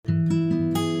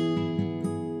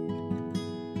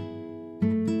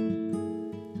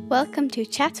Welcome to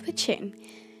Chats with Shun,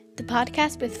 the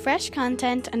podcast with fresh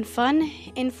content and fun,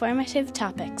 informative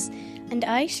topics. And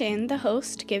I, Shun, the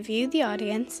host, give you, the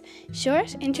audience,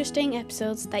 short, interesting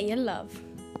episodes that you'll love.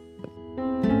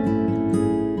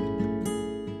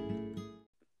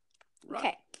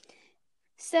 Okay,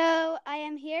 so I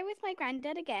am here with my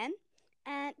granddad again,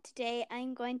 and today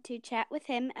I'm going to chat with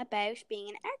him about being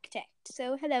an architect.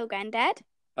 So, hello, Grandad.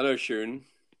 Hello, Shun.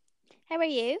 How are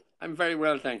you? I'm very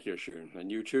well, thank you, Shun. And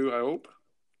you too, I hope?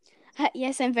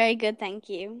 Yes, I'm very good, thank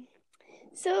you.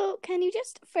 So, can you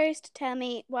just first tell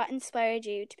me what inspired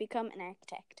you to become an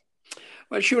architect?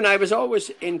 Well, Shun, I was always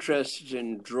interested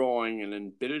in drawing and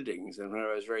in buildings. And when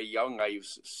I was very young, I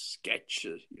used to sketch,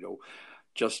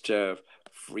 just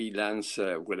freelance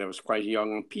when I was quite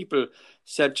young. And people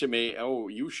said to me, oh,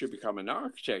 you should become an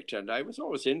architect. And I was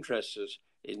always interested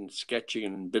in sketching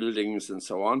and buildings and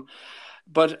so on.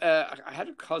 But I had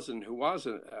a cousin who was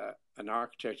an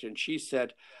architect, and she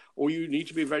said, oh, you need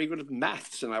to be very good at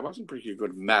maths. And I wasn't particularly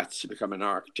good at maths to become an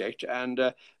architect. And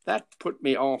that put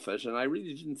me off it. And I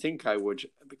really didn't think I would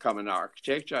become an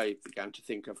architect. I began to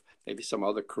think of maybe some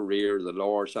other career, the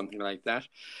law or something like that.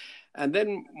 And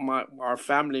then our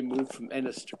family moved from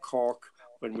Ennis to Cork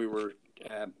when we were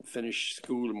finished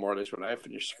school, more or less when I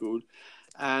finished school.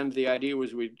 And the idea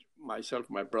was myself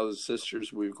and my brothers and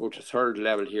sisters, we'd go to third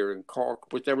level here in Cork,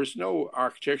 but there was no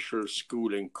architectural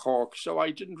school in Cork. So I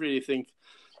didn't really think,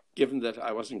 given that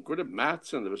I wasn't good at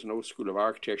maths and there was no school of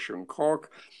architecture in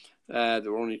Cork, there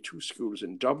were only two schools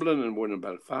in Dublin and one in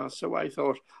Belfast. So I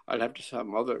thought I'll have to have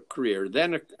some other career.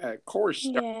 Then a course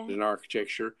started in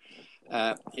architecture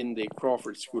in the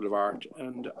Crawford School of Art,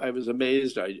 and I was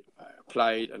amazed. I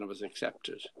applied and I was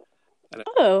accepted.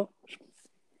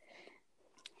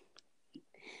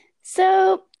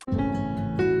 So,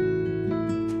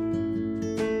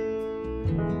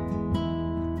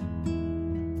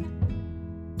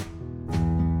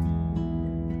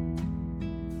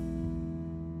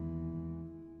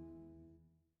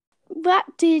 what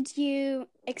did you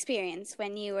experience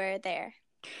when you were there?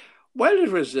 Well,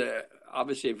 it was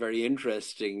obviously very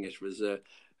interesting. It was,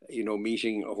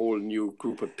 meeting a whole new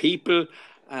group of people,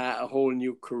 a whole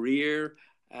new career.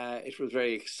 It was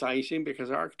very exciting because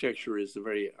architecture is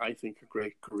I think, a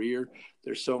great career.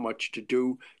 There's so much to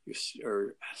do. You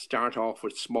start off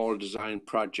with small design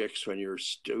projects when you're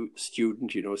a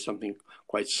student, something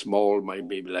quite small,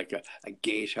 maybe like a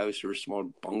gatehouse or a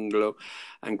small bungalow,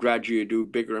 and gradually you do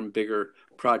bigger and bigger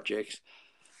projects.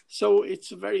 So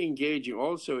it's very engaging.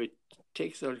 Also, it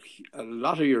takes a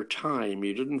lot of your time.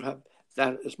 You didn't have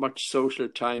that as much social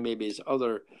time maybe as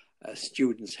other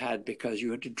students had, because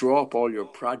you had to draw up all your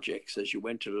projects as you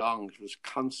went along. It was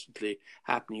constantly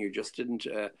happening. You just didn't,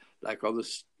 like other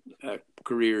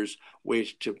careers,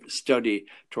 wait to study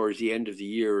towards the end of the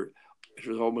year. It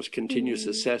was almost continuous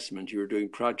assessment. You were doing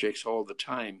projects all the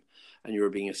time and you were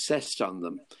being assessed on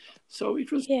them. So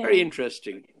it was very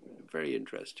interesting, very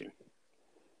interesting.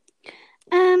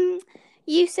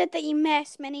 You said that you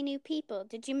met many new people.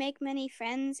 Did you make many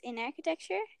friends in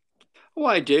architecture? Oh,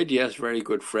 I did, yes. Very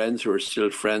good friends who are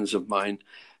still friends of mine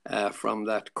from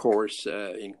that course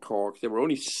in Cork. There were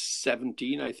only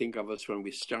 17, I think, of us when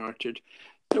we started.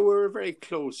 So we were a very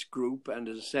close group. And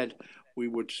as I said, we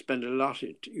would spend a lot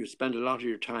of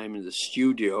your time in the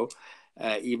studio,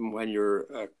 even when your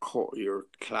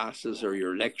classes or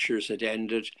your lectures had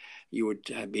ended. You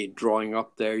would be drawing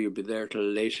up there. You'd be there till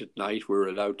late at night. We were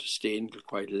allowed to stay until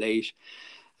quite late.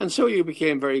 And so you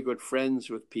became very good friends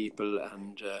with people,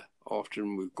 and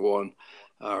often we'd go on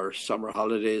our summer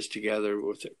holidays together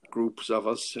with groups of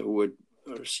us or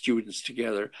students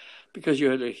together, because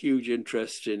you had a huge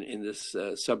interest in this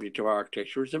subject of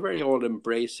architecture. It's a very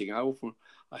all-embracing.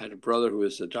 I had a brother who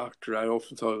was a doctor. I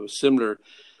often thought it was similar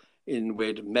in the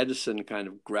way that medicine kind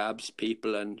of grabs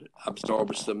people and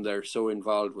absorbs them. They're so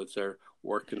involved with their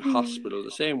work in hospital. The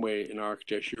same way in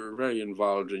architecture, you're very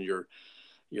involved in your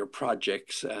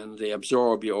projects, and they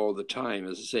absorb you all the time.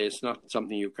 As I say, it's not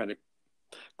something you kind of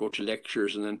go to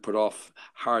lectures and then put off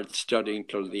hard studying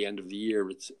till the end of the year.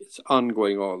 It's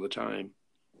ongoing all the time.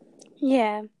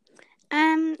 Yeah.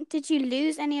 Did you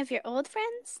lose any of your old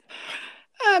friends?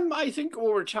 I think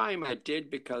over time I did,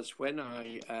 because when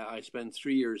I spent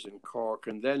 3 years in Cork,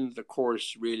 and then the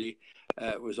course really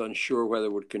was unsure whether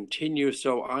it would continue.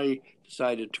 So I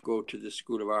decided to go to the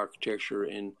School of Architecture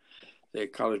in the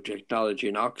College of Technology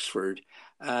in Oxford.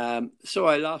 So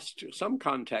I lost some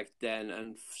contact then,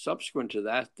 and subsequent to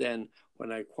that, then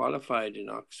when I qualified in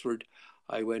Oxford,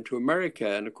 I went to America,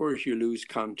 and of course you lose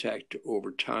contact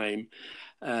over time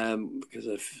because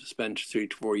I've spent 3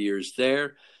 to 4 years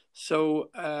there. So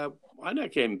when I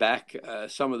came back,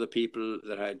 some of the people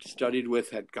that I'd studied with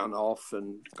had gone off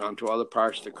and gone to other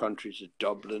parts of the country, to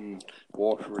Dublin,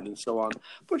 Waterford, and so on.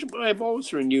 But I've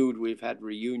always renewed. We've had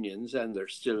reunions, and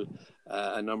there's still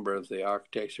a number of the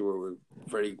architects who we're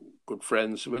very good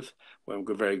friends with,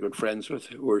 very good friends with,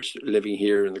 who are living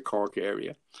here in the Cork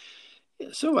area.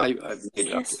 So I've made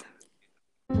it up. Yes.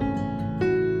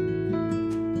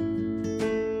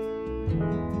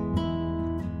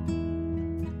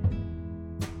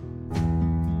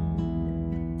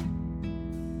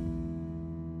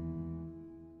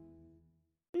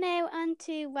 Now on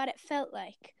to what it felt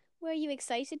like. Were you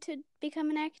excited to become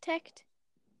an architect?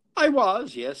 I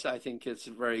was, yes. I think it's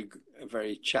very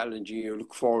challenging. You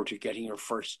look forward to getting your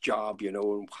first job,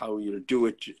 and how you'll do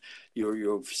it.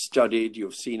 You've studied,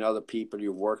 you've seen other people,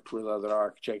 you've worked with other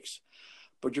architects,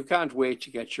 but you can't wait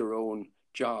to get your own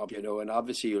job, and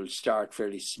obviously you'll start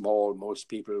fairly small. Most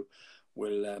people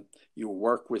will, you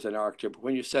work with an architect, but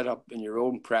when you set up in your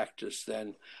own practice,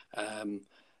 then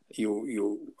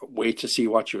you wait to see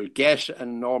what you'll get,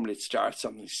 and normally it starts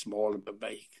something small, but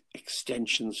make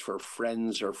extensions for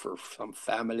friends or for some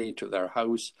family to their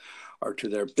house or to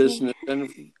their business, and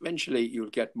eventually you'll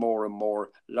get more and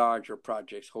more larger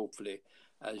projects, hopefully,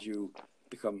 as you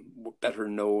become better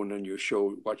known and you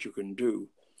show what you can do.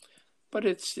 But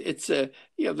it's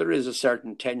there is a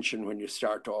certain tension when you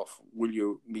start off. Will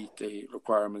you meet the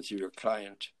requirements of your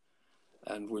client,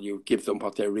 and will you give them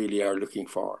what they really are looking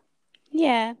for?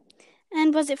 Yeah.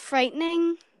 And was it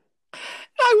frightening?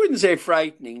 I wouldn't say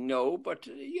frightening, no, but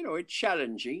it's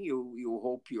challenging. You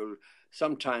hope you'll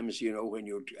sometimes, when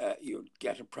you'd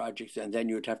get a project and then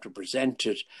you'd have to present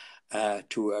it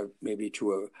to a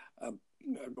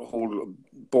whole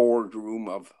boardroom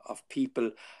of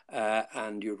people,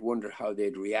 and you'd wonder how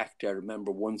they'd react. I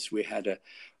remember once we had a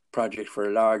project for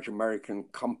a large American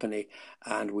company,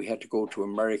 and we had to go to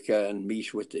America and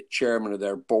meet with the chairman of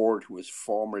their board, who was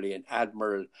formerly an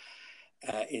admiral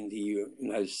in the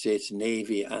United States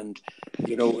Navy, and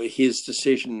his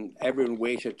decision. Everyone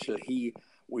waited till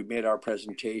we made our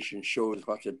presentation, showed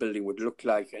what the building would look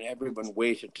like, and everyone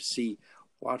waited to see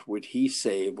what would he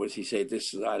say. Would he say,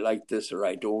 "This is, I like this," or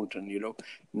 "I don't"? And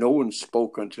no one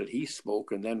spoke until he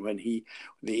spoke, and then when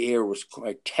the air was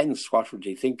quite tense, what would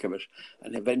he think of it?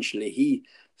 And eventually he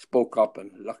spoke up,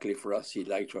 and luckily for us, he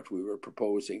liked what we were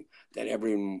proposing. Then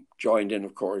everyone joined in,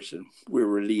 of course, and we were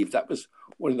relieved. That was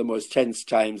one of the most tense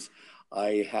times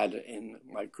I had in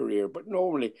my career. But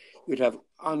normally you'd have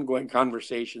ongoing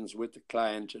conversations with the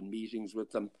client and meetings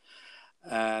with them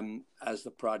as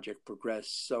the project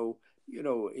progressed. So,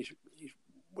 it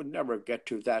would never get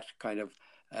to that kind of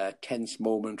tense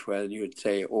moment where you'd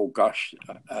say, "Oh gosh,"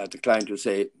 the client would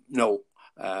say, "No."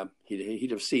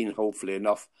 He'd have seen hopefully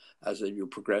enough as you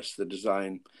progress the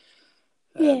design.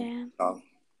 Yeah.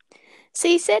 So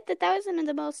you said that was one of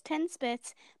the most tense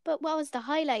bits, but what was the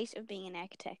highlight of being an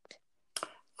architect?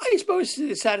 I suppose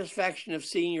the satisfaction of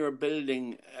seeing your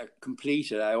building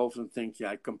completed. I often think,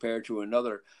 compared to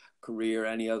another career,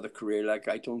 any other career, like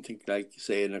I don't think, like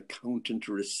say, an accountant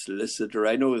or a solicitor.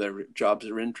 I know their jobs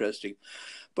are interesting,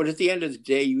 but at the end of the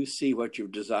day, you see what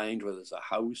you've designed, whether it's a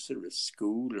house or a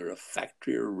school or a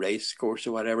factory or a race course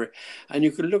or whatever, and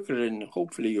you can look at it and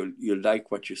hopefully you'll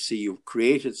like what you see. You've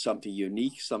created something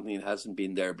unique, something that hasn't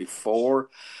been there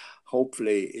before.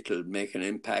 Hopefully it'll make an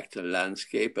impact on the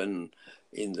landscape and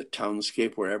in the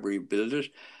townscape, wherever you build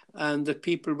it. And that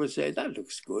people would say, "That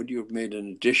looks good. You've made an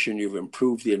addition. You've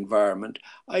improved the environment."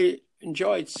 I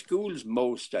enjoyed schools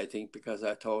most, I think, because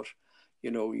I thought,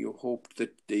 you hoped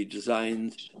that the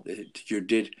designs that you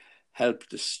did help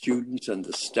the students and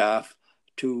the staff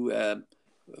to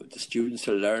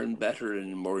learn better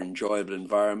in a more enjoyable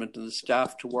environment, and the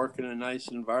staff to work in a nice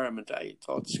environment. I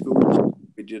thought schools,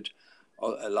 we did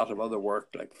a lot of other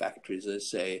work like factories, as I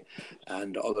say,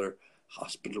 and other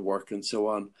hospital work and so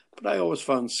on. But I always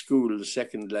found school, the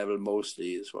second level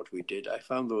mostly, is what we did. I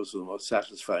found those the most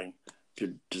satisfying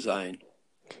to design.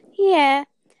 Yeah.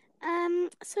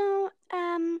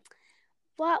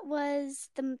 What was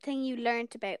the thing you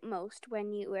learned about most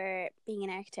when you were being an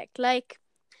architect? Like,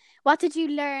 what did you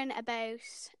learn about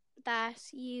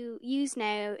that you use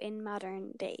now in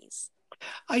modern days?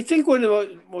 I think one of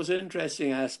the most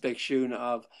interesting aspects, Shuna,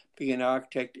 of being an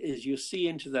architect is you see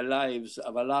into the lives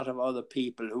of a lot of other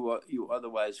people who you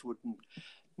otherwise wouldn't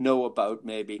know about,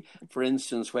 maybe. For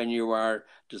instance, when you are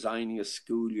designing a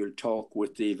school, you'll talk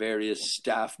with the various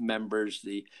staff members,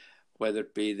 whether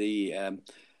it be the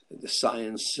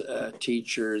science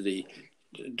teacher, the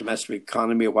domestic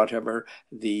economy, or whatever,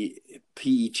 the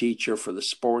PE teacher for the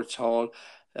sports hall.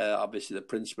 Obviously, the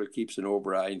principal keeps an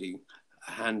overriding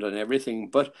hand on everything,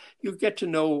 but you get to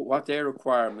know what their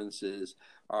requirements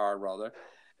are rather.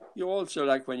 You also,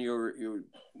 like when you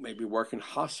maybe work in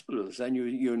hospitals, and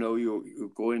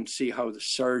you go and see how the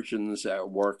surgeons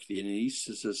work, the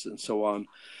anaesthetists and so on.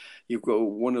 You go,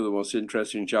 one of the most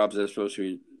interesting jobs I suppose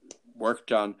we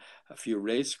worked on, a few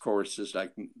race courses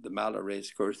like the Mala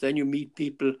race course. Then you meet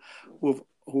people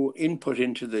who input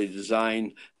into the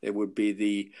design. They would be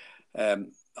the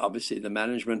obviously the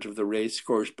management of the race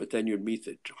course, but then you'd meet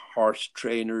the horse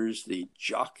trainers, the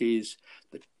jockeys,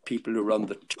 the people who run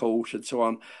the tote and so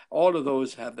on. All of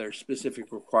those have their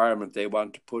specific requirement they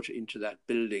want to put into that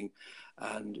building,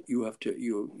 and you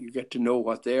get to know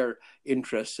what their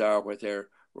interests are, what their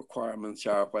requirements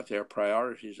are, what their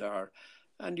priorities are,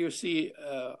 and you see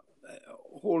a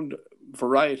whole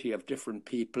variety of different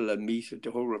people and meet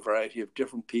a whole variety of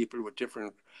different people with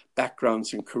different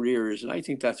backgrounds and careers, and I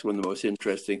think that's one of the most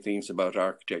interesting things about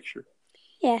architecture.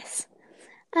 Yes.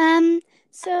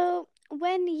 So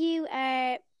when you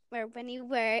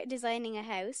were designing a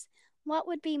house, what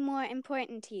would be more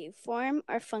important to you, form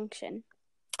or function?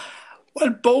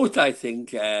 Well, both, I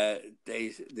think. There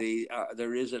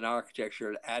is an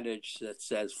architectural adage that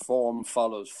says form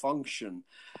follows function.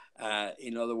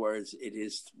 In other words, it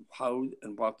is how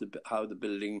the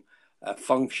building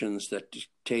functions that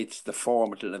dictates the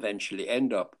form it'll eventually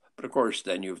end up. But of course,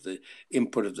 then you have the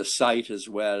input of the site as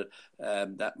well.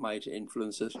 That might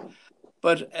influence it.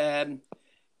 But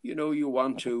you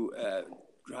want to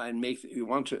try and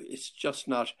it's just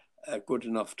not good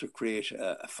enough to create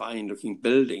a fine-looking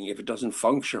building if it doesn't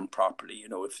function properly.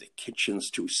 If the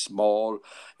kitchen's too small,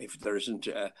 if there isn't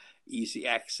easy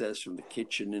access from the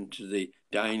kitchen into the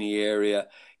dining area,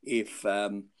 if,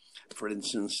 for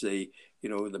instance, the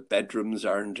bedrooms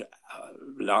aren't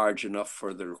large enough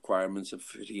for the requirements of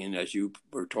fitting in, as you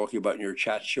were talking about in your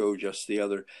chat show just the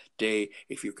other day,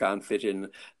 if you can't fit in a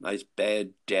nice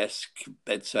bed, desk,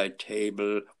 bedside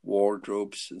table,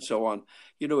 wardrobes, and so on,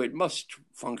 it must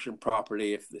function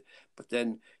properly. But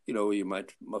then, you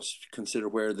must consider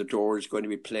where the door is going to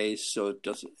be placed so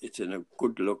it's in a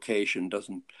good location,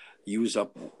 doesn't use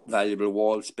up valuable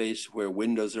wall space where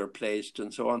windows are placed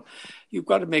and so on. You've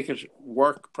got to make it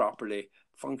work properly,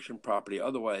 function properly.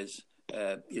 Otherwise,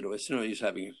 it's no use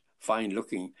having it fine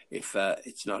looking if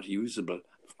it's not usable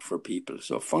for people.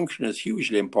 So function is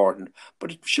hugely important,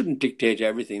 but it shouldn't dictate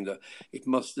everything.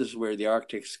 This is where the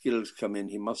architect's skills come in.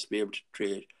 He must be able to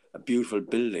create a beautiful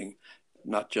building,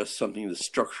 not just something that's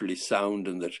structurally sound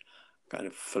and that kind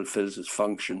of fulfills its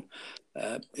function.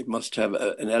 It must have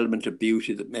an element of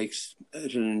beauty that makes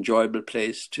it an enjoyable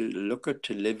place to look at,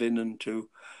 to live in, and to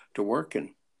work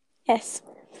in. Yes.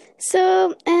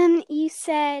 So, you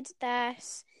said that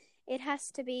it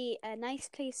has to be a nice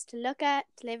place to look at,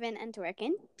 to live in, and to work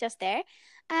in, just there.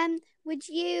 Would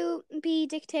you be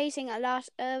dictating a lot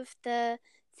of the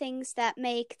things that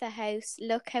make the house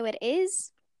look how it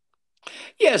is?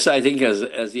 Yes, I think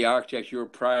as the architect, you're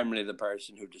primarily the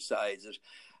person who decides it,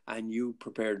 and you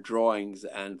prepare drawings,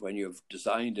 and when you've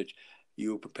designed it,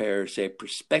 you prepare, say,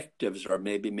 perspectives, or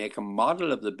maybe make a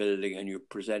model of the building, and you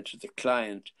present to the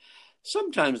client.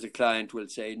 Sometimes the client will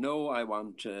say, no, I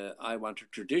want a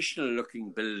traditional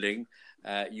looking building.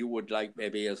 You would like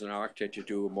maybe as an architect to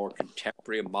do a more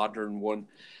contemporary, modern one.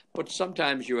 But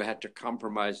sometimes you had to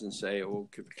compromise and say,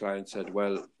 the client said,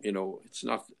 well, it's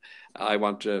not, I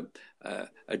want a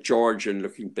Georgian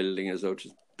looking building as though it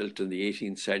was built in the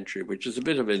 18th century, which is a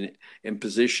bit of an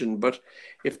imposition. But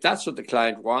if that's what the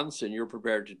client wants and you're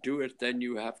prepared to do it, then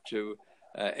you have to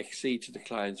accede to the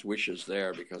client's wishes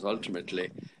there, because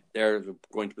ultimately they're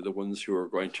going to be the ones who are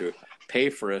going to pay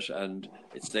for it, and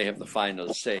they have the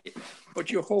final say.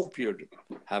 But you hope you'd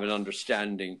have an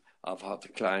understanding of what the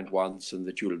client wants and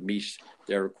that you'll meet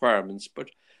their requirements. But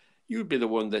you'd be the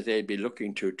one that they'd be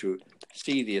looking to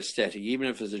see the aesthetic, even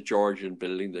if it's a Georgian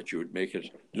building, that you would make it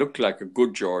look like a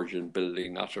good Georgian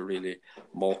building, not a really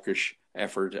mawkish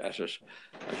effort at it,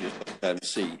 as you sometimes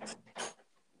see.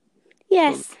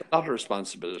 Yes. So a lot of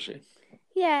responsibility.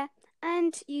 Yeah.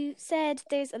 And you said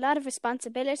there's a lot of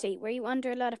responsibility. Were you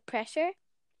under a lot of pressure?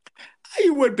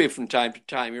 You would be from time to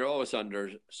time. You're always under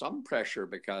some pressure,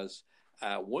 because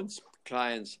once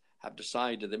clients have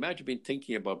decided, they might have been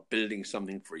thinking about building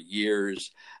something for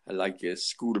years, like a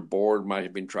school board might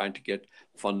have been trying to get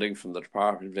funding from the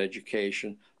Department of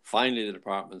Education. Finally, the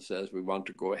department says, we want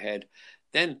to go ahead.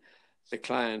 Then the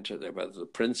client, the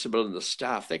principal and the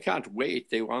staff, they can't wait.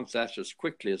 They want that as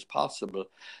quickly as possible.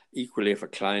 Equally, if a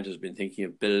client has been thinking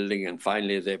of building and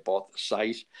finally they bought the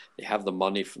site, they have the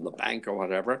money from the bank or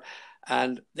whatever,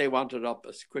 and they want it up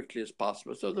as quickly as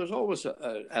possible. So there's always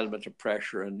an element of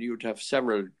pressure, and you'd have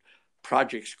several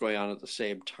projects going on at the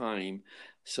same time.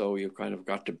 So you've kind of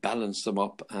got to balance them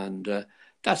up, and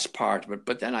that's part of it.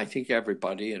 But then I think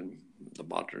everybody in the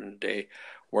modern day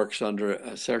works under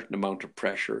a certain amount of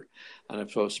pressure. And I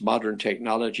suppose modern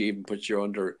technology even puts you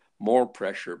under more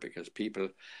pressure because people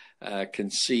can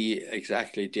see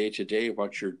exactly day to day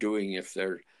what you're doing if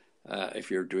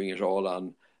you're doing it all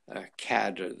on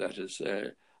CAD, that is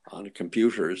on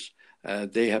computers.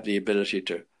 They have the ability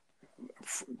to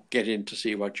get in to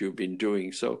see what you've been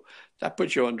doing. So that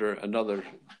puts you under another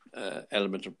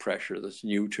element of pressure that's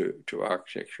new to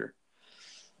architecture.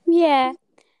 Yeah.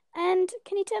 And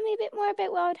can you tell me a bit more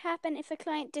about what would happen if a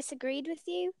client disagreed with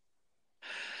you?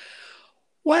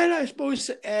 Well, I suppose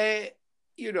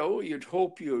you'd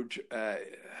hope you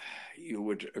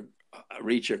would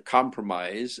reach a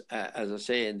compromise. As I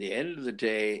say, in the end of the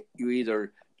day, you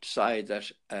either decide that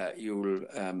you'll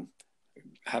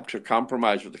have to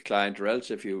compromise with the client, or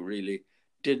else if you really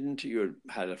didn't, you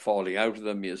had a falling out of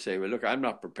them, you say, well, look, I'm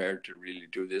not prepared to really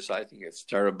do this. I think it's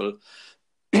terrible.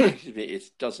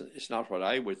 It's not what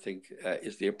I would think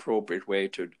is the appropriate way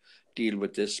to deal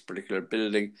with this particular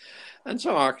building. And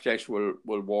some architects will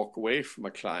walk away from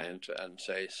a client and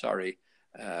say, sorry,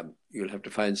 you'll have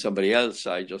to find somebody else.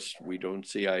 We don't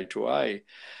see eye to eye.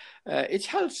 It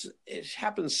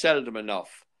happens seldom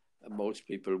enough. Most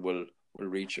people will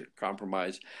reach a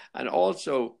compromise. And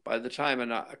also, by the time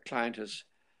a client has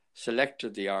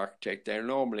selected the architect, they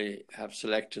normally have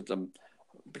selected them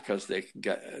because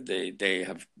they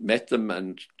have met them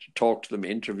and talked to them,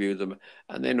 interviewed them,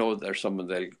 and they know they're someone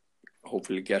they'll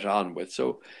hopefully get on with.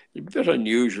 So it's a bit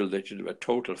unusual that you'd have a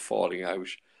total falling out,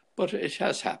 but it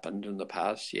has happened in the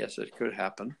past. Yes, it could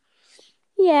happen.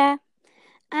 Yeah.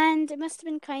 And it must have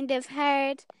been kind of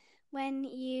hard when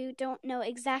you don't know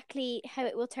exactly how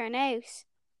it will turn out.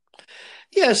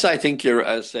 Yes, I think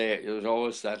there's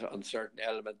always that uncertain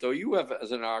element. Though you have,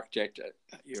 as an architect,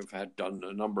 you've had done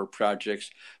a number of projects.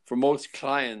 For most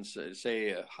clients, say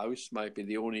a house might be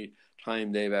the only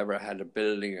time they've ever had a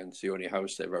building, and it's the only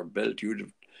house they've ever built. You'd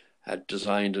have had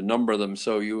designed a number of them,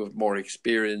 so you have more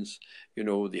experience. You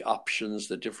know the options,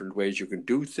 the different ways you can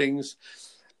do things,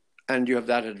 and you have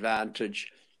that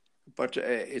advantage. But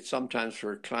it sometimes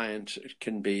for a client it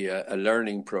can be a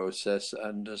learning process,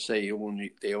 and say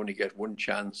they only get one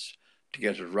chance to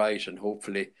get it right, and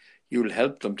hopefully you'll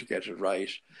help them to get it right,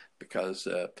 because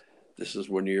this is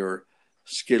one of your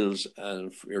skills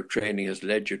and your training has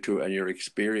led you to, and your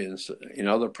experience in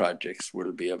other projects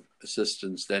will be of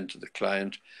assistance then to the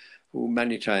client, who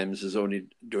many times is only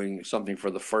doing something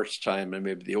for the first time and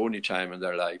maybe the only time in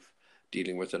their life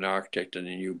dealing with an architect in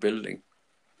a new building.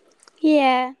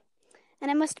 Yeah. And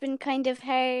it must have been kind of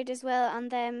hard as well on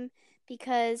them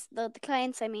because the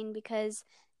clients, I mean, because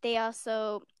they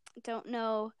also don't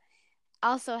know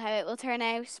also how it will turn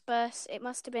out, but it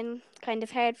must have been kind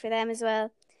of hard for them as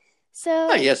well.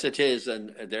 So yes, it is,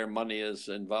 and their money is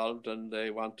involved, and they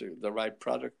want the right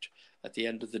product at the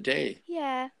end of the day.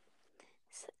 yeah.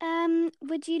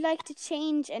 Would you like to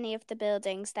change any of the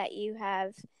buildings that you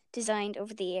have designed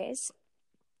over the years?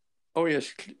 Oh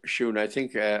yes, Shun. I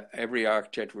think every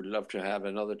architect would love to have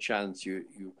another chance.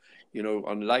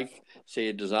 Unlike say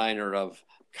a designer of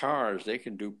cars, they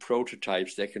can do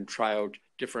prototypes. They can try out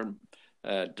different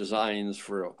designs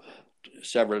for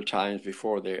several times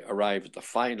before they arrive at the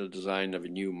final design of a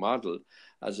new model.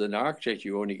 As an architect,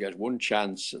 you only get one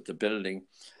chance at the building,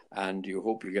 and you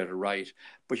hope you get it right.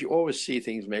 But you always see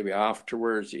things maybe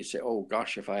afterwards. You say, oh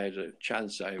gosh, if I had a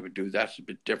chance, I would do that a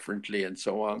bit differently, and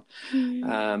so on.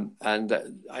 And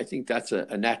I think that's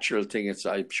a natural thing.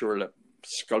 I'm sure that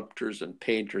sculptors and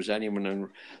painters, anyone and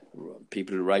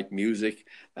people who write music,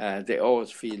 they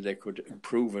always feel they could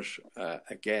improve it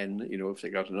again, if they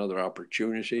got another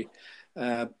opportunity.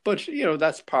 But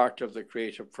that's part of the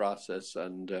creative process,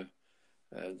 and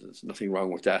there's nothing wrong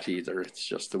with that either. It's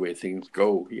just the way things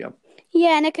go. Yeah.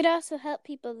 Yeah, and it could also help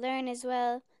people learn as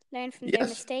well, learn from their Yes.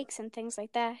 mistakes and things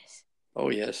like that. Oh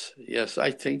yes, yes.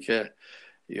 I think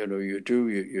you do.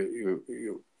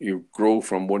 You grow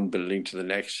from one building to the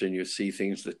next, and you see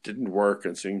things that didn't work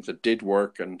and things that did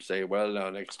work, and say, well, now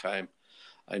next time,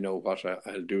 I know what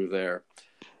I'll do there.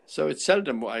 So it's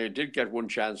seldom. I did get one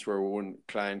chance where one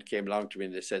client came along to me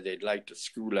and they said they'd liked a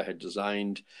school I had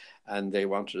designed, and they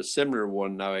wanted a similar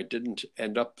one. Now I didn't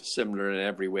end up similar in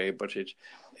every way, but it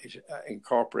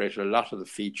incorporated a lot of the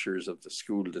features of the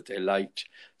school that they liked.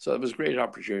 So it was a great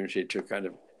opportunity to kind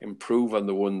of improve on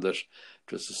the one that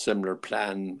was a similar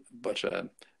plan, but a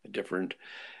different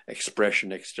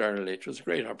expression externally. It was a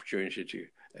great opportunity to,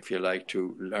 if you like,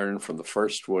 to learn from the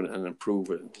first one and improve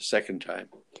it the second time.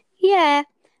 Yeah.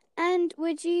 And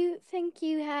would you think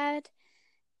you had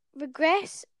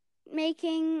regret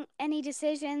making any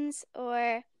decisions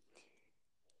or...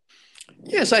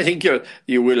 Yes, I think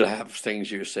you will have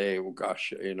things you say, oh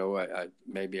gosh,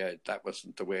 that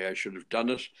wasn't the way I should have done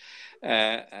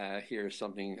it. Here's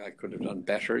something I could have done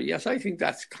better. Yes, I think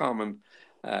that's common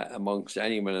amongst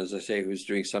anyone, as I say, who's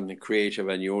doing something creative,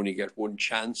 and you only get one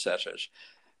chance at it.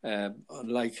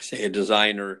 Unlike, say, a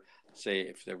designer, say,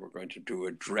 if they were going to do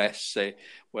a dress, say,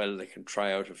 well, they can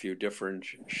try out a few different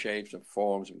shapes and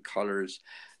forms and colors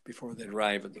before they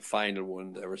arrive at the final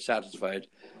one. They were satisfied,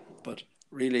 but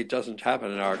really it doesn't happen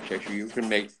in architecture. You can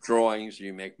make drawings,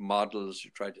 you make models,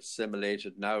 you try to simulate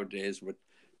it nowadays with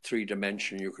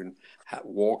 3-dimension. You can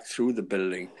walk through the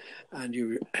building, and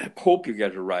you hope you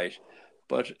get it right.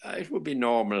 But it would be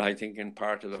normal, I think, in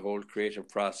part of the whole creative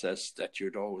process that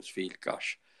you'd always feel,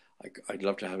 gosh, I'd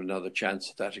love to have another chance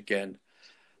at that again.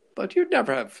 But you'd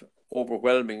never have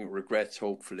overwhelming regrets,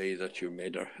 hopefully, that you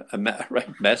made a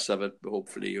right mess of it.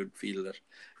 Hopefully you'd feel that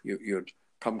you'd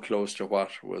come close to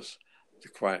what was the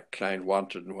client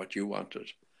wanted and what you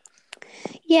wanted.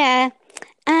 Yeah,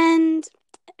 and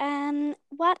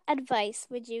what advice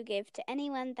would you give to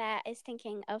anyone that is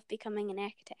thinking of becoming an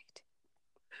architect?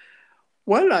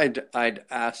 Well, I'd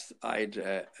advise,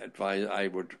 I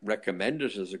would recommend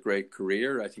it as a great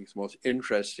career. I think it's the most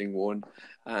interesting one,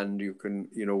 and you can,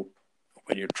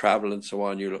 when you travel and so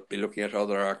on, you'll be looking at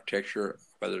other architecture,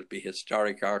 whether it be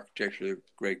historic architecture,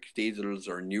 great cathedrals,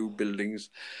 or new buildings.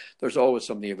 There's always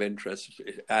something of interest.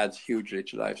 It adds hugely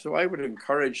to life. So I would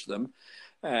encourage them.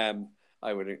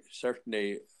 I would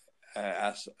certainly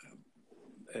ask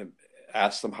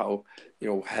them how,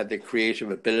 had the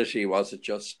creative ability. Was it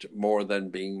just more than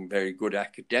being very good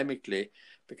academically?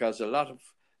 Because a lot of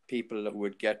people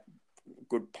would get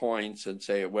good points and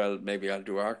say, well, maybe I'll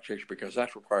do architecture because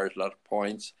that requires a lot of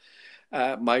points.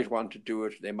 Might want to do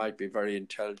it. They might be very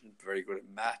intelligent, very good at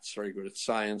maths, very good at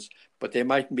science, but they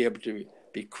mightn't be able to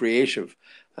be creative.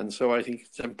 And so I think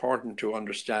it's important to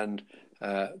understand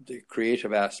the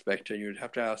creative aspect, and you'd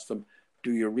have to ask them,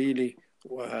 do you really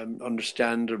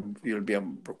understand, and you'll be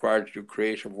required to do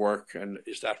creative work, and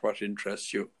is that what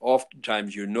interests you?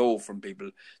 Oftentimes from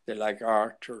people they like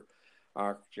art or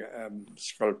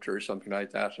sculpture or something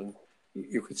like that, and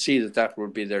you could see that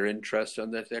would be their interest,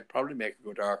 and that they'd probably make a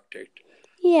good architect.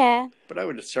 Yeah. But I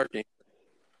would certainly...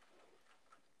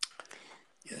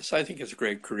 Yes, I think it's a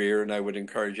great career, and I would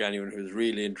encourage anyone who's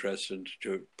really interested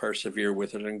to persevere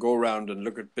with it and go around and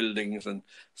look at buildings and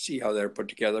see how they're put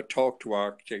together, talk to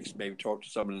architects, maybe talk to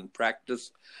someone in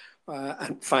practice,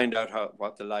 and find out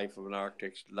what the life of an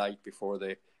architect's like before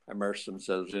they immerse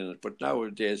themselves in it. But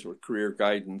nowadays, with career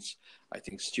guidance, I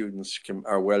think students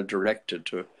are well directed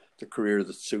to the career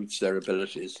that suits their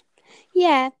abilities.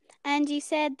 Yeah, and you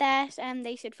said that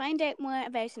they should find out more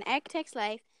about an architect's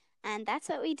life, and that's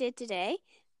what we did today.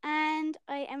 And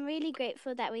I am really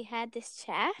grateful that we had this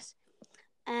chat.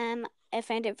 I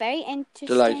found it very interesting.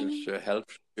 Delighted to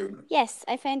help you. Yes,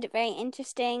 I found it very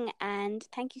interesting, and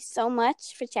thank you so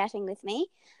much for chatting with me.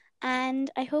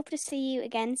 And I hope to see you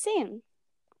again soon.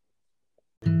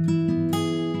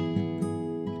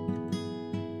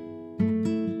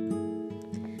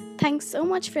 Thanks so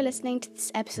much for listening to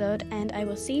this episode, and I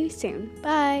will see you soon.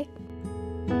 Bye.